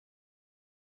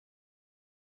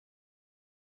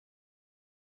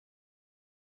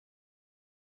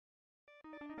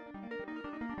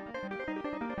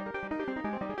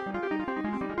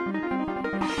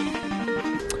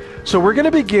So we're going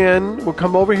to begin. We'll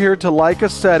come over here to Leica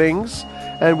settings,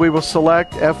 and we will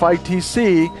select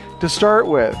FITC to start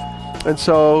with. And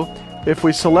so if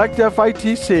we select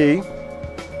FITC,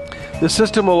 the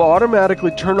system will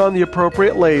automatically turn on the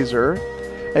appropriate laser,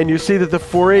 and you see that the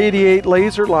 488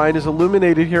 laser line is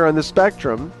illuminated here on the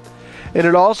spectrum, and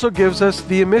it also gives us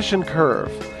the emission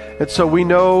curve. And so we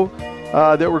know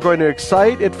that we're going to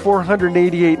excite at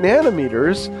 488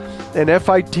 nanometers, and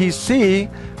FITC,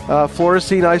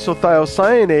 fluorescein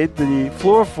isothiocyanate, the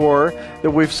fluorophore that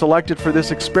we've selected for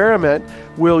this experiment,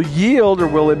 will yield or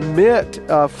will emit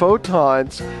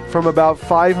photons from about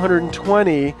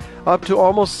 520 up to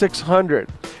almost 600.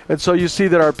 And so you see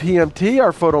that our PMT,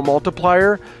 our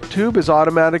photomultiplier tube, has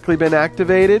automatically been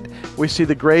activated. We see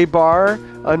the gray bar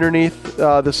underneath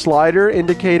the slider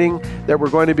indicating that we're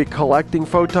going to be collecting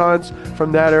photons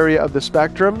from that area of the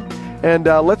spectrum. And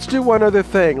let's do one other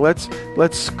thing.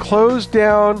 Let's close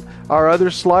down our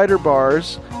other slider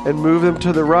bars and move them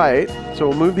to the right. So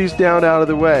we'll move these down out of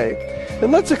the way.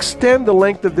 And let's extend the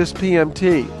length of this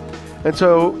PMT. And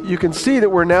so you can see that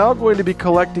we're now going to be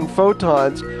collecting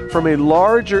photons from a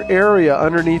larger area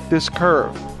underneath this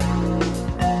curve.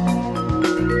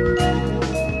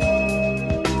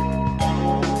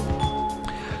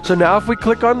 So now if we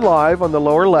click on Live on the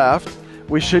lower left,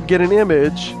 we should get an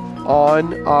image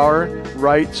on our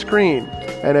right screen.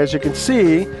 And as you can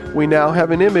see, we now have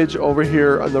an image over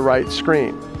here on the right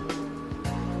screen.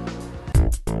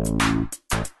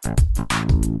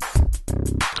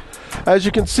 As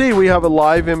you can see, we have a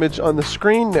live image on the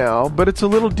screen now, but it's a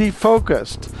little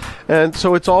defocused. And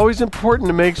so it's always important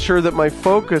to make sure that my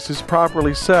focus is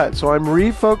properly set. So I'm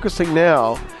refocusing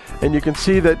now, and you can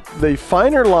see that the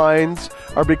finer lines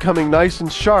are becoming nice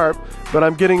and sharp, but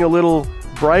I'm getting a little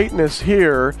brightness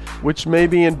here, which may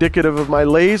be indicative of my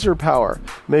laser power.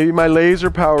 Maybe my laser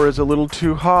power is a little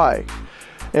too high.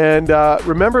 And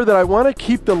remember that I want to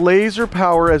keep the laser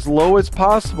power as low as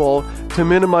possible to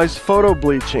minimize photo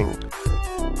bleaching.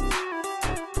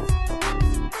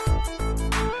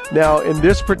 Now, in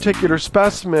this particular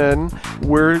specimen,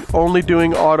 we're only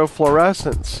doing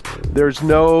autofluorescence. There's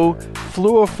no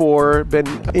fluorophore been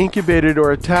incubated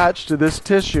or attached to this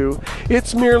tissue.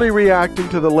 It's merely reacting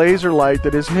to the laser light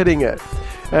that is hitting it.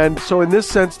 And so in this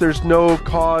sense, there's no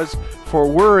cause for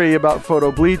worry about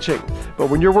photo bleaching. But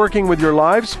when you're working with your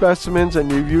live specimens and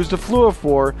you've used a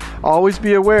fluorophore, always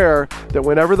be aware that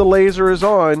whenever the laser is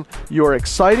on, you're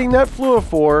exciting that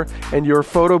fluorophore and you're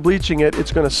photo bleaching it.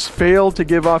 It's going to fail to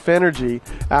give off energy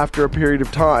after a period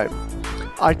of time.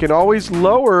 I can always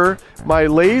lower my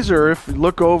laser. If you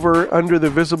look over under the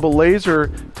visible laser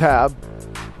tab,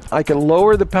 I can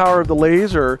lower the power of the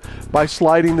laser by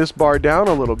sliding this bar down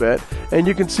a little bit, and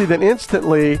you can see that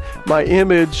instantly my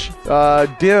image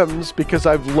dims because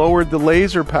I've lowered the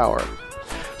laser power.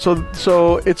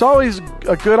 So it's always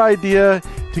a good idea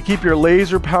to keep your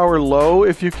laser power low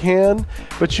if you can,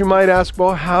 but you might ask,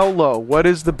 well, how low? What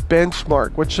is the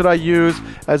benchmark? What should I use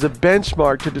as a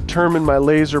benchmark to determine my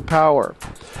laser power?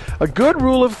 A good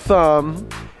rule of thumb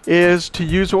is to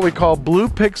use what we call blue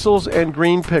pixels and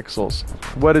green pixels.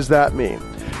 What does that mean?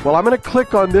 Well, I'm going to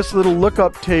click on this little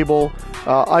lookup table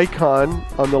icon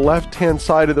on the left-hand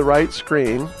side of the right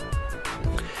screen.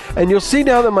 And you'll see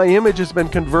now that my image has been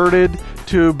converted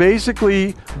to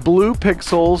basically blue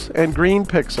pixels and green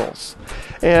pixels.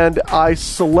 And I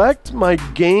select my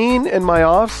gain and my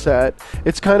offset.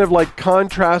 It's kind of like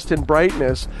contrast and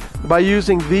brightness by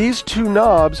using these two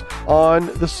knobs on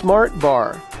the smart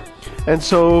bar. And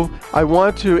so I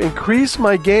want to increase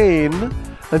my gain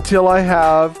until I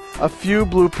have a few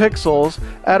blue pixels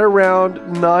at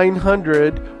around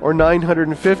 900 or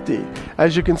 950.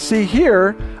 As you can see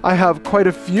here, I have quite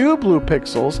a few blue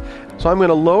pixels, so I'm going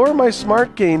to lower my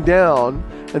smart gain down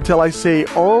until I say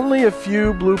only a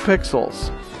few blue pixels.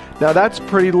 Now that's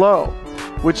pretty low,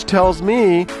 which tells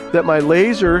me that my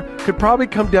laser could probably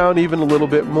come down even a little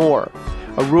bit more.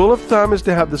 A rule of thumb is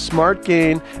to have the smart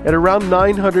gain at around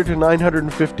 900 to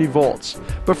 950 volts.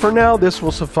 But for now, this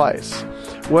will suffice.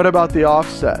 What about the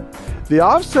offset? The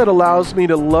offset allows me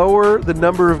to lower the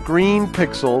number of green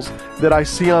pixels that I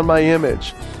see on my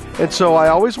image. And so I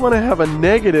always want to have a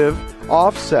negative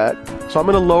offset. So I'm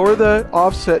going to lower the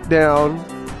offset down.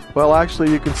 Well, actually,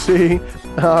 you can see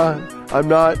I'm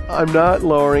not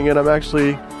lowering it. I'm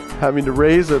actually having to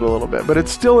raise it a little bit. But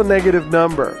it's still a negative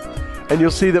number. And you'll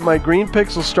see that my green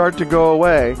pixels start to go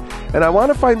away. And I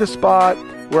want to find the spot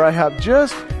where I have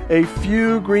just a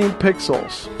few green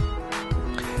pixels.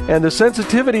 And the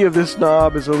sensitivity of this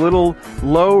knob is a little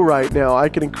low right now. I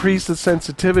can increase the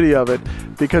sensitivity of it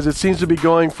because it seems to be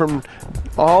going from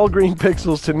all green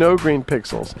pixels to no green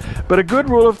pixels. But a good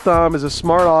rule of thumb is a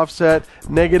smart offset,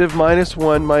 negative minus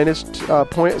 1,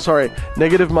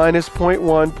 negative minus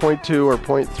 0.1, 0.2, or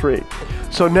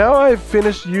 0.3. So now I've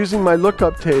finished using my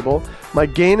lookup table. My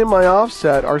gain and my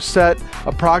offset are set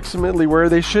approximately where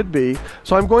they should be.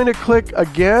 So I'm going to click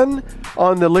again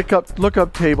on the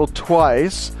lookup table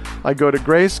twice. I go to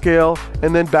grayscale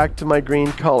and then back to my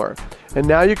green color. And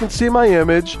now you can see my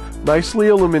image nicely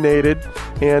illuminated,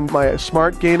 and my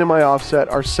smart gain and my offset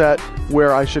are set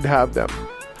where I should have them.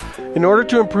 In order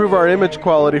to improve our image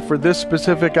quality for this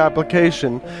specific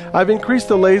application, I've increased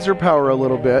the laser power a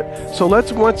little bit. So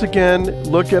let's once again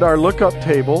look at our lookup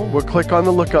table. We'll click on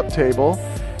the lookup table.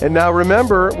 And now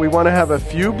remember, we want to have a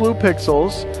few blue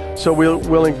pixels. So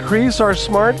we'll increase our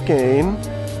smart gain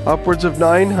upwards of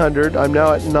 900. I'm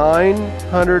now at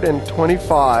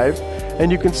 925. And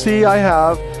you can see I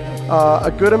have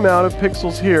a good amount of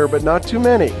pixels here, but not too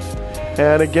many.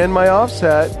 And again, my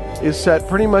offset is set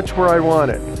pretty much where I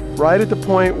want it, right at the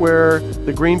point where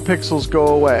the green pixels go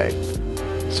away.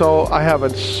 So I have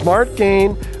a smart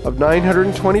gain of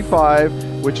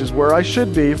 925, which is where I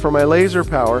should be for my laser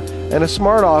power, and a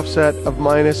smart offset of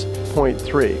minus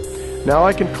 0.3. Now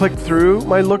I can click through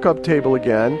my lookup table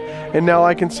again, and now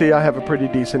I can see I have a pretty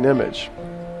decent image.